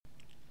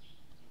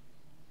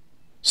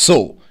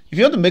So, if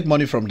you want to make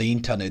money from the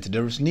internet,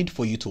 there is need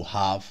for you to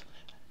have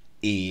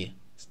a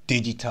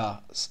digital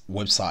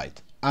website,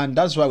 and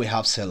that's why we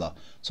have Selar.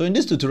 So in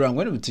this tutorial, I'm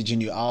going to be teaching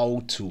you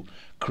how to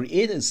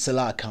create a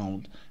Selar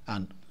account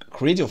and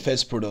create your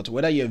first product.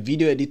 Whether you're a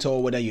video editor,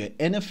 whether you're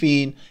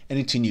anything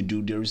you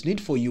do, there is need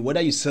for you,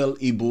 whether you sell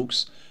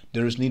ebooks,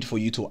 there is need for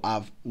you to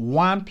have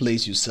one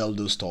place you sell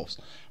those stuffs,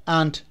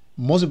 and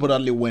most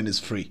importantly, when it's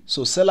free.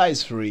 So Selar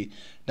is free.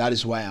 That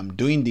is why I'm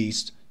doing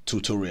this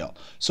tutorial.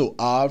 So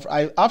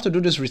I have to do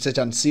this research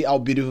and see how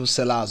beautiful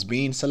Selar has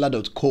been.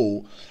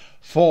 Selar.co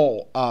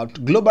for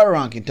global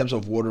rank in terms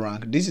of world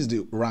rank. This is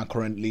the rank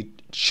currently.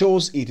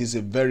 Shows it is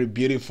a very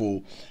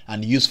beautiful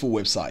and useful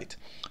website.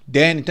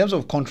 Then in terms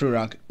of country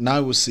rank,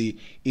 now we'll see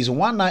is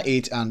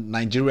 198 and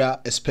Nigeria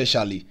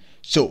especially.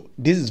 So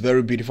this is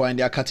very beautiful, and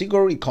their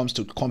category comes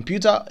to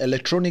computer,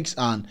 electronics,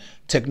 and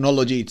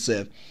technology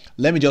itself.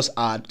 Let me just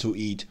add to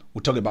it.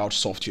 We'll talk about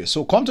software.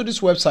 So come to this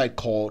website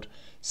called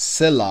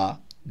Selar.co.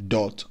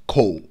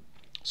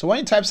 So when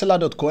you type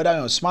Selar.co, either on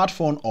your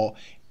smartphone or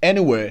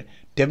anywhere,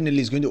 definitely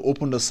it's going to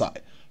open the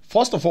site.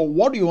 First of all,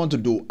 what do you want to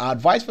do? I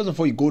advise first of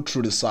all you go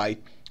through the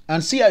site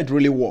and see how it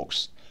really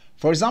works.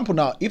 For example,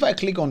 now if I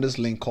click on this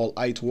link called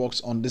how it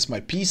works on this my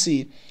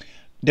PC,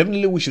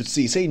 definitely we should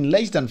see, say in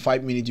less than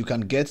 5 minutes you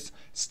can get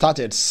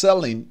started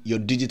selling your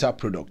digital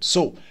product.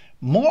 So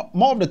more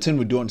of the thing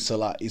we do on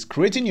Selar is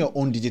creating your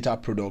own digital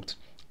product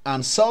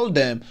and sell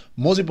them,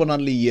 most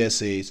importantly here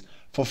says,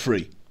 for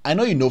free. I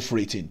know you know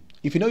free thing.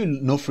 If you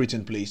know free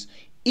thing, please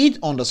hit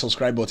on the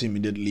subscribe button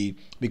immediately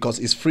because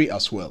it's free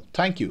as well.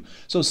 Thank you.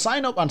 So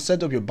sign up and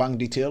set up your bank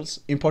details,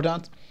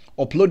 important.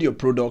 Upload your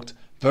product,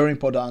 very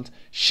important.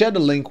 Share the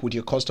link with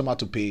your customer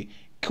to pay,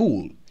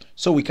 cool.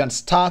 So we can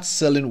start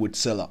selling with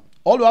Selar.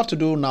 All we have to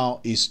do now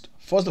is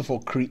first of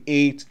all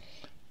create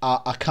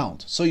our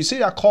account. So you see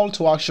their call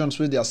to actions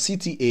with their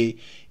CTA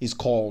is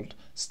called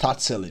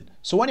start selling.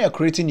 So when you're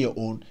creating your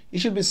own, it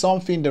should be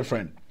something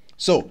different.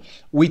 So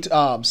with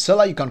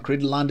Selar, you can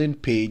create landing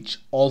page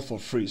all for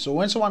free. So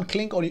when someone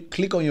click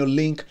on your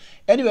link,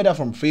 anywhere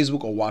from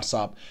Facebook or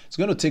WhatsApp, it's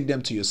going to take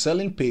them to your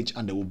selling page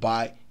and they will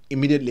buy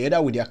immediately, either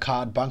with their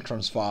card, bank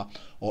transfer,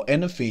 or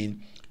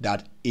anything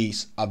that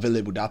is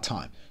available that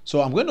time.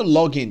 So I'm going to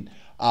log in.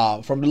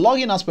 From the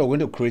login aspect, we're going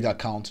to create an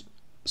account.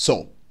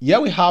 So here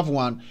we have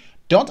one.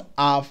 Don't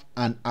have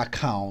an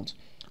account,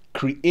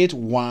 create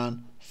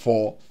one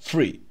for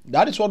free.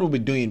 That is what we'll be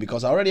doing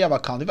because I already have an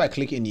account. If I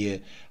click in here,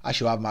 I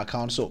should have my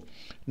account. So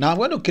now I'm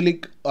going to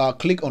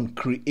click on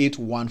create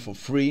one for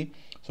free.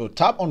 So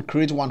tap on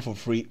create one for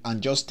free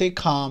and just stay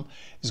calm.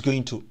 It's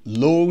going to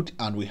load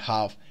and we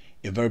have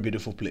a very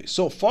beautiful place.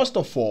 So first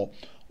of all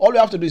we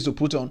have to do is to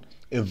put on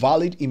a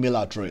valid email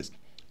address.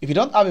 If you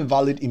don't have a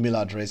valid email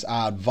address,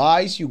 I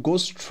advise you go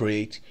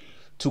straight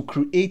to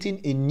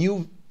creating a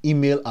new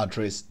email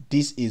address.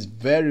 This is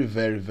very,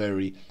 very,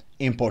 very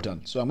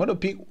important. So I'm going to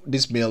pick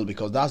this mail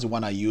because that's the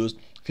one I used.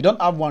 If you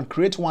don't have one,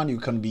 create one you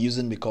can be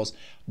using because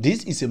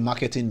this is a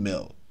marketing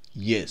mail.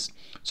 Yes.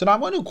 So now I'm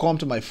going to come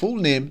to my full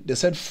name. They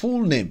said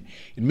full name.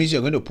 It means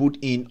you're going to put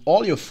in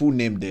all your full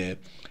name there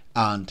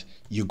and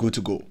you're good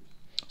to go.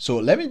 So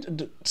let me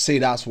say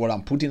that's what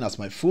I'm putting as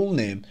my full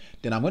name.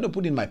 Then I'm going to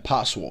put in my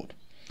password.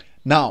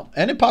 Now,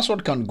 any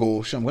password can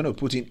go. So I'm going to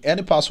put in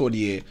any password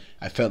here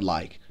I felt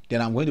like.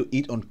 Then I'm going to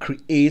hit on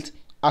create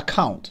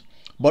account.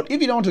 But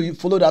if you don't want to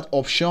follow that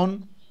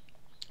option,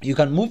 you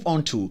can move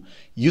on to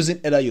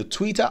using either your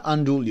Twitter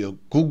handle, your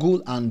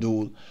Google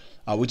handle,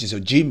 which is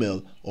your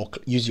Gmail, or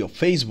use your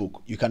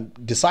Facebook. You can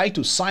decide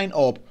to sign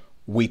up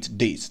with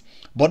this.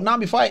 But now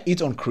before I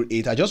hit on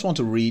create, I just want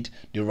to read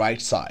the right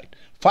side.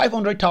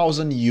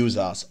 500,000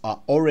 users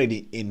are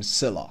already in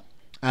Selar.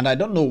 And I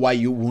don't know why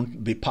you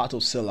won't be part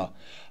of Selar.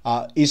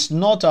 It's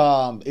not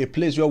a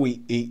place where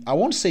I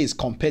won't say it's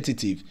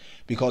competitive,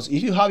 because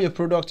if you have your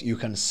product, you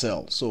can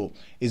sell. So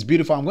it's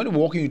beautiful. I'm going to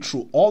walk you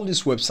through all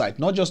this website,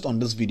 not just on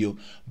this video,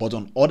 but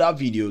on other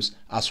videos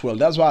as well.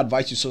 That's why I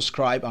advise you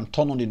subscribe and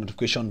turn on the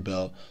notification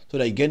bell so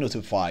that you get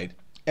notified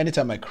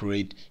anytime I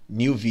create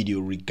new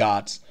video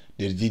regards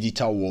the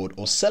digital world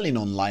or selling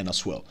online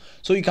as well.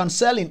 So you can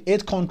sell in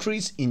 8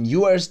 countries in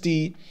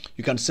USD,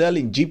 you can sell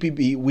in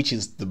GBP, which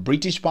is the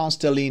British pound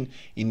sterling,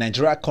 in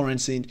Nigeria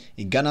currency,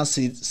 in Ghana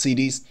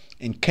cedis,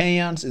 in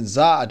Kenyans, in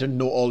ZAR. I don't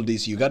know all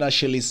this. Uganda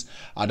shillings.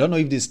 I don't know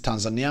if this is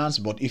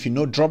Tanzanians, but if you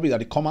know, drop it at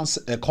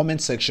the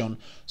comment section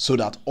so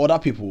that other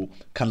people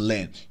can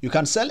learn. You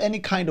can sell any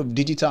kind of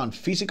digital and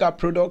physical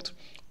product,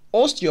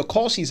 host your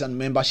courses and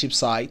membership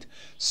site,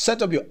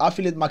 set up your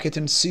affiliate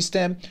marketing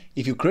system.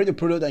 If you create a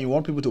product and you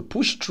want people to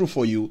push through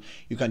for you,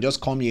 you can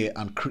just come here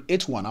and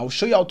create one. I'll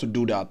show you how to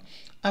do that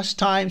as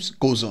times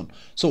goes on.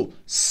 So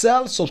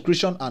sell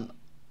subscription and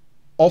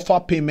offer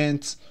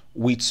payments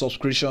with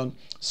subscription,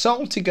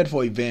 sell ticket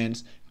for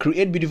events,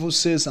 create beautiful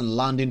sales and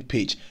landing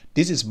page.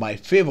 This is my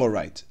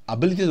favorite,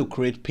 ability to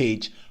create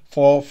page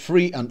for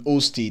free and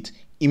host it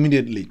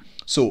immediately.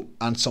 So,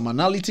 and some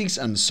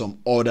analytics and some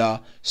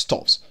other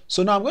stuffs.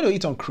 So now I'm going to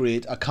hit on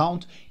create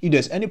account. If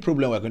there's any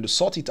problem, we're going to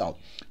sort it out.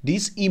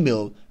 This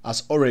email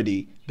has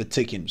already been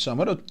taken, so I'm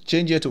going to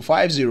change it to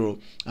 50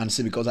 and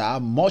see, because I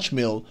have much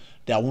mail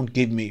that won't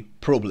give me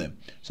problem.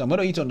 So I'm going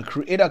to hit on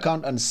create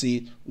account and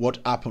see what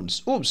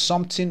happens. Oops,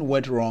 something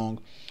went wrong.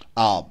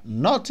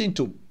 Nothing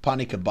to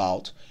panic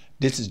about.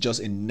 This is just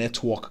a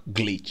network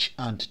glitch,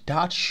 and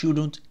that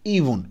shouldn't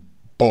even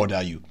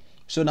bother you.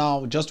 So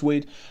now just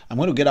wait. I'm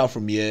going to get out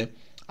from here.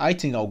 I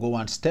think I'll go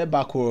and step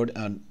backward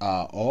and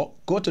or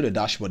go to the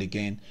dashboard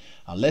again,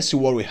 and let's see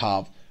what we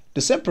have. The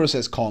same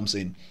process comes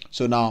in.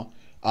 So now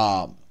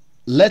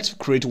let's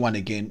create one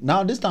again.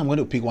 Now this time I'm going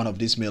to pick one of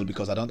these mail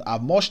because I don't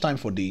have much time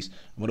for this.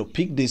 I'm going to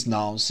pick this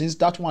now since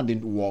that one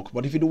didn't work.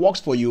 But if it works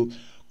for you,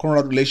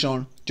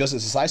 congratulations, just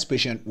exercise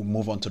patient, we'll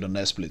move on to the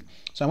next place.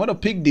 So I'm going to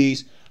pick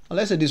this, and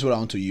let's say this is what I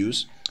want to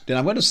use. Then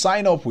I'm going to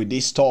sign up with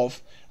this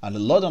stuff and a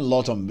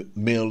lot of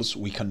mails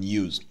we can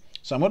use.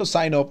 So I'm going to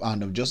sign up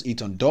and I'll just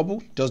hit on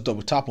just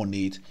double tap on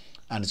it,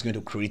 and it's going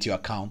to create your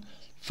account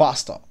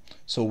faster.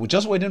 So we're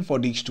just waiting for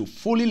this to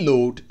fully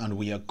load and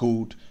we are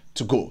good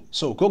to go.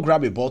 So go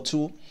grab a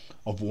bottle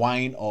of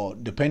wine or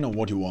depending on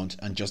what you want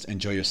and just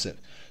enjoy yourself.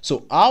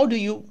 So how do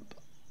you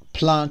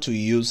plan to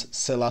use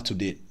Selar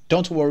today?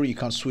 Don't worry, you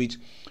can switch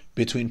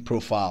between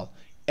profile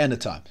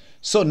anytime.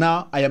 So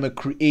now I am a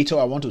creator.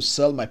 I want to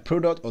sell my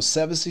product or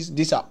services.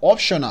 These are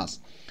optionals.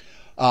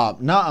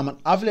 Now I'm an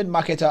affiliate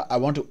marketer. I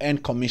want to earn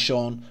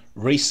commission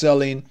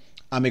reselling.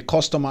 I'm a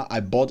customer. I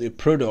bought a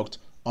product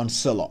on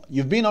Selar.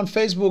 You've been on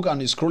Facebook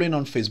and you're scrolling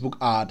on Facebook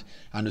ad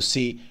and you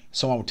see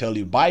someone will tell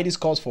you buy this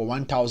course for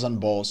 1,000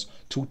 balls,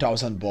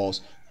 2,000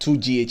 balls, 2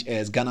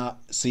 GHS, Ghana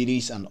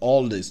cities, and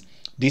all this.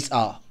 This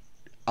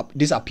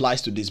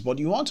applies to this, but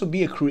you want to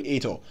be a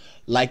creator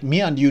like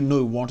me and you know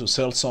you want to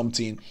sell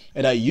something,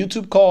 either a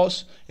YouTube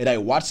course, either a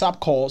WhatsApp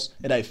course,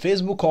 either a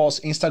Facebook course,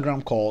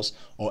 Instagram course,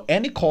 or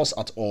any course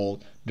at all.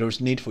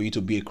 There's need for you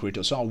to be a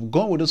creator. So I'm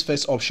going with this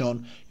first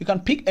option. You can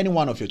pick any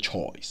one of your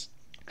choice,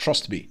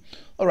 trust me.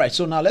 All right,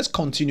 so now let's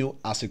continue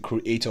as a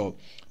creator.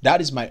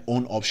 That is my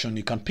own option.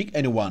 You can pick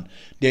anyone,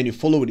 then you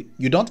follow it.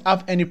 You don't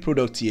have any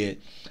product here,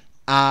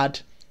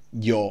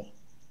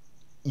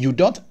 you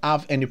don't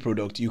have any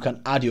product, you can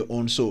add your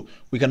own. So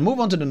we can move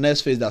on to the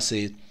next phase that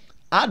says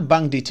add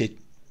bank details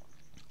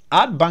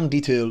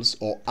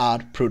or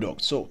add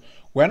product. So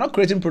we're not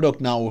creating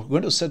product now, we're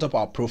going to set up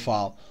our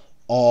profile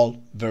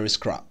all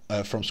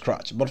from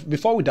scratch. But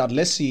before we that,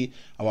 let's see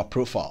our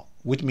profile,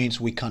 which means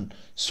we can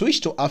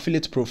switch to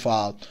affiliate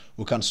profile,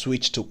 we can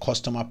switch to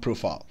customer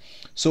profile.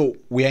 So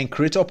we are in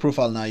creator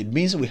profile now. It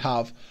means we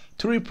have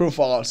 3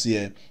 profiles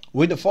here.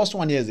 With the first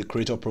one here is the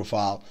creator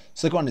profile,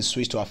 second one is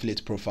switch to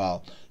affiliate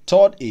profile,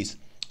 third is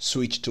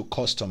switch to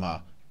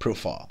customer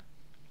profile.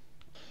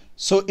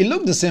 So it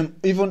looks the same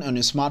even on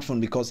your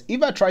smartphone, because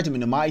if I try to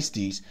minimize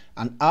this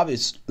and have a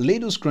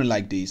little screen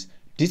like this,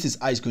 this is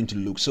how it's going to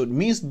look. So it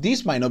means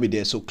this might not be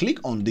there. So click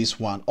on this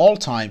one all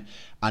time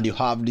and you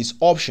have these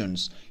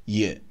options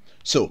here.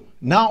 So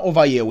now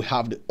over here we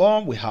have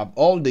the we have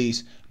all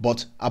these,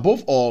 but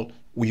above all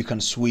you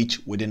can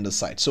switch within the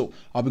site. So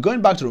I'll be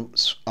going back to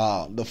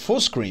the full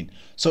screen.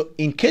 So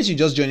in case you're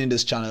just joining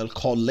this channel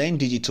called Learn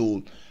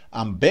Digital,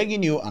 I'm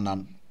begging you,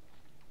 and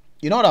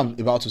you know what I'm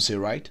about to say,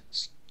 right?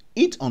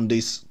 Hit on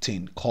this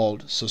thing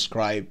called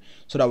subscribe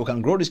so that we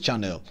can grow this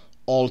channel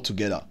all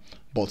together.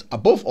 But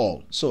above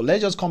all, so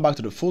let's just come back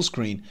to the full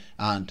screen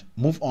and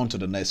move on to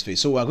the next phase.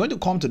 So we're going to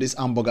come to this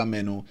hamburger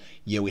menu.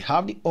 Here we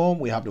have the home,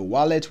 we have the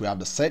wallet, we have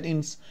the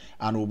settings,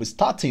 and we'll be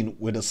starting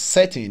with the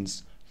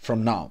settings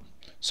from now.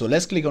 So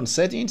let's click on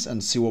settings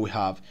and see what we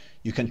have.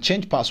 You can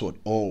change password.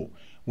 Oh,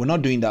 we're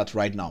not doing that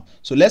right now.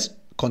 So let's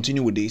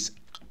continue with this.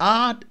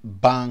 Add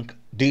bank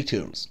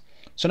details.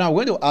 So now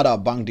we're going to add our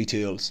bank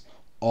details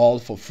all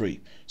for free.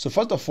 So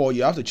first of all,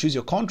 you have to choose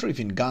your country. If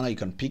in Ghana, you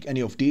can pick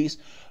any of these.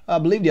 I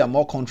believe there are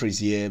more countries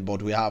here,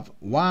 but we have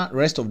one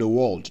rest of the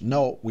world.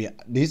 No,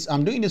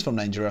 I'm doing this from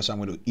Nigeria, so I'm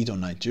going to hit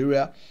on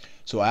Nigeria.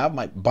 So I have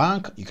my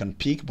bank, you can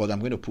pick, but I'm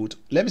going to put,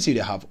 let me see,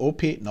 they have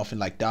OPay, nothing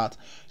like that.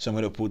 So I'm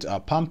going to put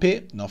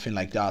PalmPay, nothing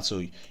like that. So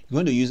you're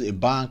going to use a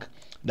bank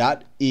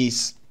that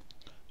is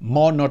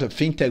more not a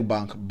fintech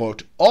bank,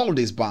 but all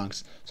these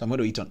banks. So I'm going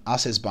to hit on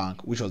Access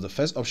Bank, which was the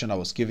first option that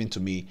was given to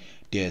me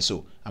there.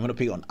 So I'm going to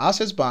pick on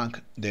Access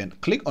Bank, then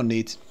click on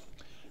it.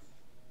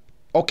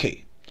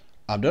 Okay,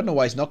 I don't know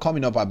why it's not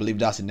coming up. I believe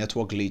that's a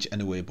network glitch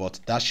anyway, but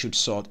that should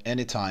sort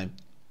anytime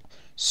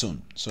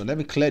soon. So let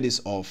me clear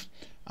this off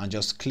and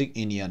just click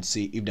in here and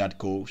see if that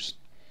goes.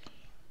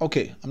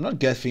 Okay, I'm not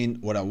getting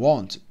what I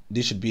want.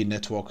 This should be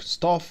network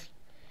stuff.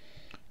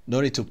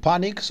 No need to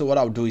panic. So what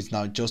I'll do is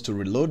now just to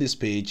reload this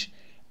page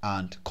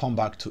and come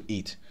back to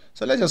it.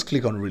 So let's just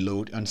click on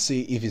reload and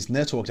see if it's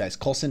network that is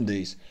causing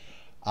this.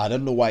 I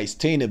don't know why it's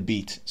staying a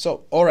bit.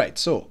 So all right,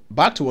 so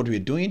back to what we're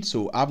doing.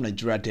 So I have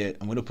Nigeria there.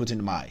 I'm going to put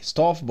in my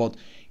stuff, but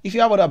if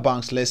you have other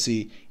banks, let's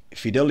see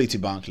Fidelity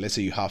Bank. Let's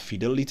say you have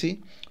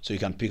Fidelity, so you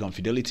can pick on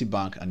Fidelity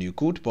Bank and you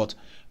could. But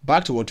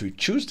back to what we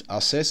choose,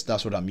 access,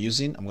 that's what I'm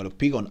using. I'm going to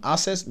pick on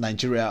access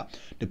Nigeria,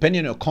 depending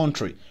on your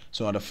country.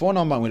 So on the phone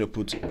number, I'm going to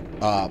put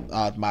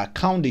my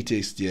account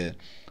details there.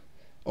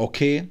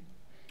 Okay,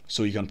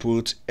 so you can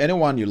put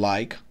anyone you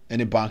like,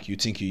 any bank you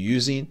think you're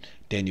using,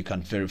 then you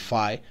can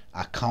verify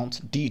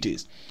account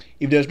details.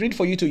 If there's need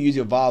for you to use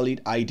your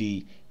valid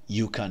ID,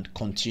 you can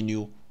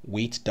continue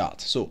with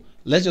that. So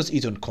let's just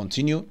hit on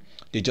continue.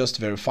 They just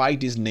verify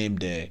this name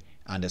there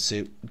and they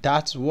say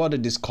that's what they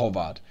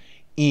discovered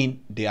in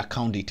the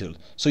account details.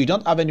 So you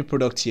don't have any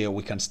product here.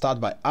 We can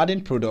start by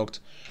adding product.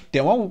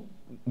 Then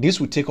this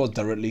will take us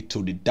directly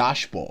to the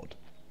dashboard,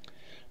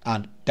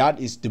 and that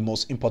is the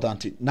most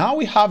important thing. Now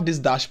we have this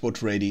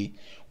dashboard ready.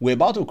 We're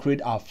about to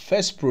create our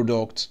first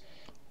product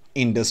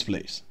in this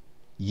place.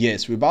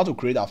 Yes, we're about to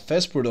create our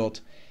first product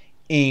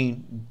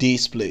in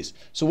this place.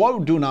 So what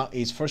we'll do now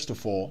is, first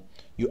of all,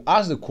 you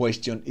ask the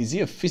question, is it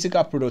a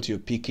physical product you're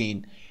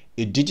picking,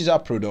 a digital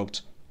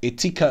product, a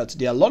ticket?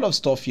 There are a lot of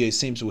stuff here. It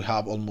seems we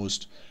have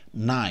almost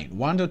 9,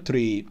 1 2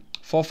 3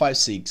 4 5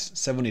 6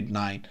 7 8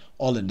 9,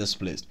 all in this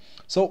place.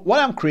 So what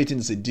I'm creating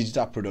is a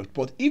digital product.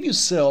 But if you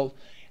sell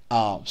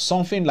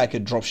something like a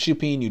drop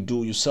shipping,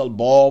 you sell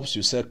bulbs,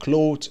 you sell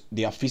clothes,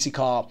 they are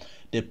physical,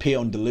 they pay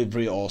on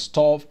delivery or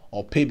stuff,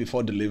 or pay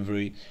before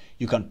delivery,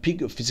 you can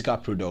pick a physical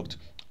product,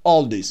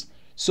 all this.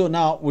 So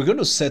now we're going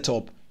to set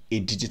up a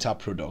digital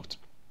product.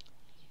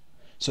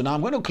 So now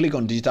I'm going to click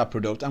on digital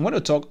product. I'm going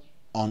to talk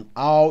on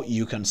how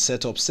you can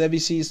set up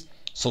services,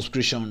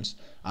 subscriptions,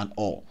 and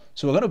all.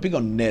 So we're going to pick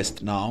on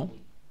next now.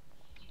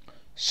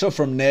 So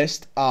from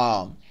next,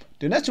 the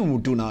next thing we'll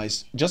do now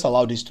is just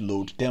allow this to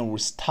load. Then we'll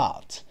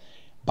start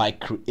by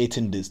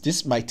creating this.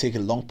 This might take a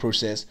long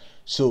process.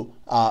 So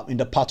in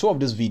the part 2 of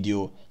this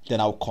video,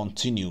 then I'll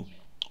continue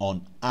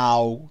on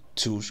how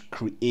to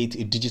create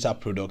a digital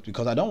product,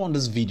 because I don't want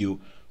this video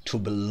to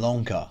be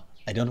longer.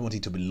 I don't want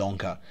it to be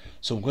longer.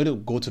 So I'm going to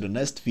go to the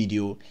next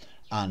video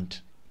and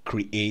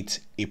create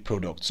a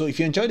product. So if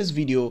you enjoyed this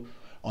video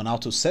on how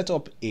to set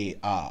up a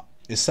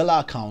seller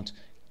account,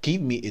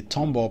 give me a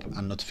thumb up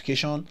and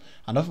notification,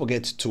 and don't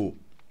forget to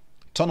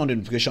turn on the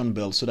notification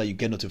bell so that you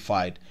get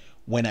notified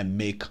when I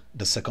make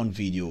the second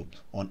video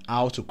on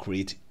how to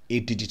create a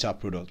digital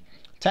product.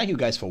 Thank you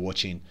guys for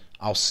watching.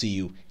 I'll see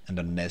you in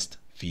the next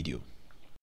video.